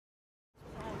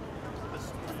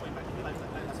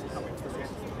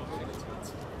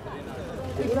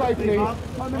This way, please.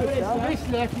 This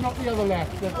left, not the other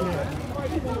left. That's it.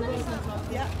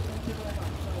 Yeah.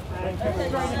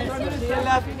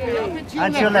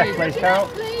 And to your left, please, Carol.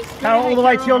 Carol, all the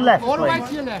way to your left, All the way please.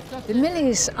 to your left. The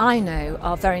Millies I know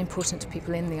are very important to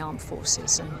people in the armed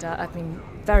forces, and I've been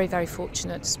very, very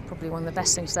fortunate. It's probably one of the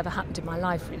best things that ever happened in my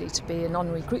life, really, to be an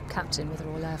honorary group captain with the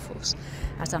Royal Air Force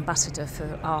as ambassador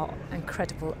for our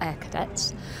incredible air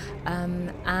cadets.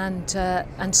 And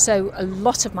so a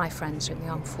lot of my friends are in the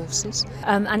armed forces,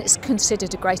 and it's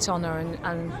considered a great honour,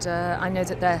 and I know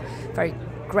that they're very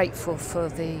grateful for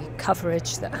the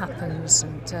coverage that happens,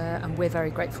 and we're very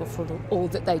grateful for all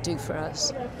that they do for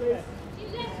us.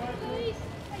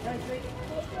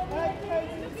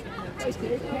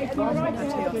 Casey,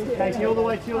 all the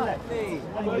way to your left. Amy,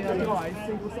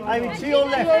 to your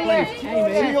left, please.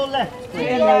 To your left, please. To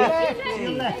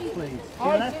your left, please. To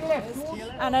your left.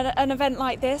 And an event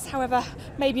like this, however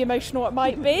maybe emotional it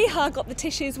might be, I got the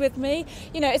tissues with me.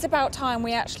 You know, it's about time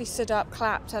we actually stood up,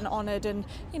 clapped and honoured, and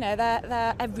you know,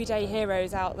 they're everyday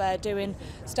heroes out there doing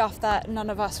stuff that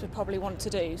none of us would probably want to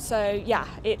do. So yeah,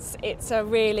 it's a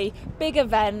really big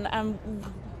event and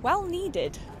well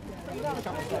needed.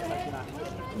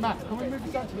 Matt, can we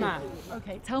move that to Matt?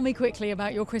 Okay, tell me quickly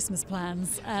about your Christmas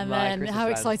plans and how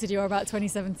excited you are about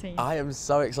 2017. I am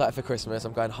so excited for Christmas.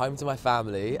 I'm going home to my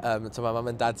family, to my mum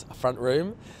and dad's front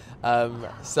room.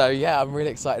 So yeah, I'm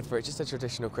really excited for it. Just a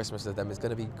traditional Christmas with them is going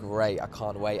to be great. I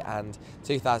can't wait. And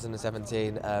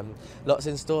 2017, lots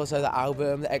in store. So the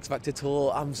album, the X Factor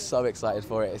tour, I'm so excited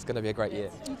for it. It's going to be a great year.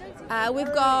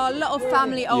 We've got a lot of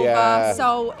family over,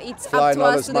 so it's Flying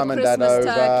up to us to the mum and dad Christmas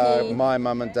over, turkey. my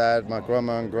mum and dad, my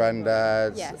grandma and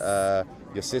granddad, Yes.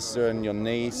 Your sister and your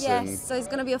niece. Yes, And so it's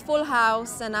going to be a full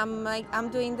house, and I'm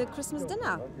doing the Christmas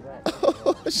dinner.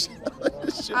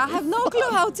 I have no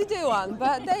clue how to do one,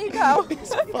 but there you go.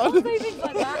 It's fun.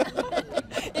 Like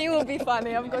that. It will be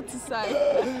funny, I've got to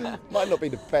say. Might not be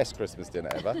the best Christmas dinner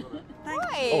ever.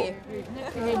 Why?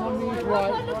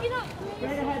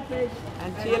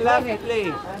 And to your left,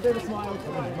 please.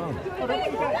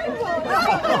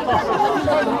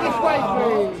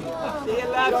 To your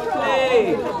left,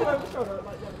 please.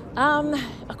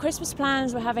 Our Christmas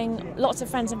plans, we're having lots of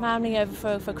friends and family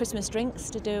over for Christmas drinks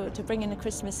to bring in a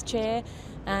Christmas cheer,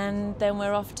 and then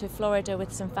we're off to Florida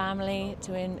with some family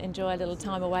to enjoy a little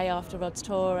time away after Rod's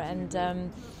tour, and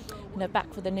you know,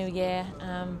 back for the new year,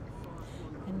 and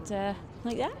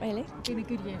like that really. It's been a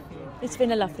good year for you. It's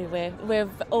been a lovely year. We're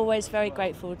always very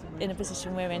grateful in a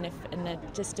position we're in, and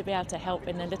just to be able to help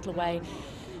in a little way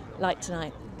like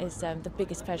tonight is the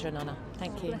biggest pleasure and honour.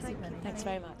 Thank you. Thanks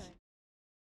very much.